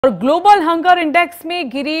और global hunger index में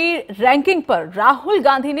गिरी ranking पर राहुल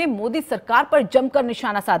गांधी ने मोदी सरकार पर जमकर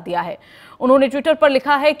निशाना साध दिया है। उन्होंने ट्विटर पर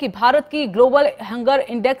लिखा है कि भारत की ग्लोबल हंगर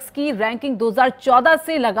इंडेक्स की रैंकिंग 2014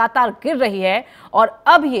 से लगातार गिर रही है और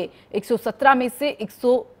अब ये 117 में से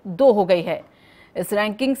 102 हो गई है। इस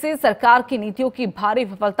रैंकिंग से सरकार की नीतियों की भारी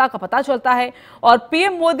विफलता का पता चलता है और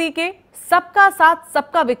पीएम मोदी के सबका साथ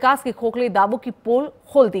सबका विकास के खोखले दावों की पोल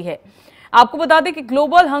खोल दी है। आपको बता दें कि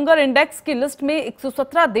ग्लोबल हंगर इंडेक्स की लिस्ट में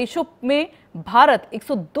 117 देशों में भारत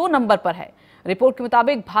 102 नंबर पर है। रिपोर्ट के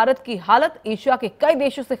मुताबिक भारत की हालत एशिया के कई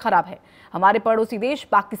देशों से खराब है। हमारे पड़ोसी देश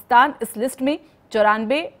पाकिस्तान इस लिस्ट में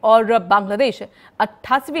 94 और बांग्लादेश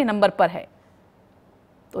 88वें नंबर पर है।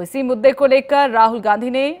 तो इसी मुद्दे को लेकर राहुल गांधी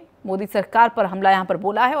ने मोदी सरकार पर हमला यहां पर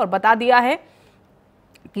बोला है और बता दिया है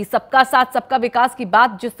कि सबका साथ सबका विकास की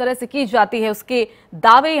बात जिस तरह से की जाती है उसके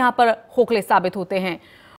दावे यहां पर खोखले साबित होते हैं।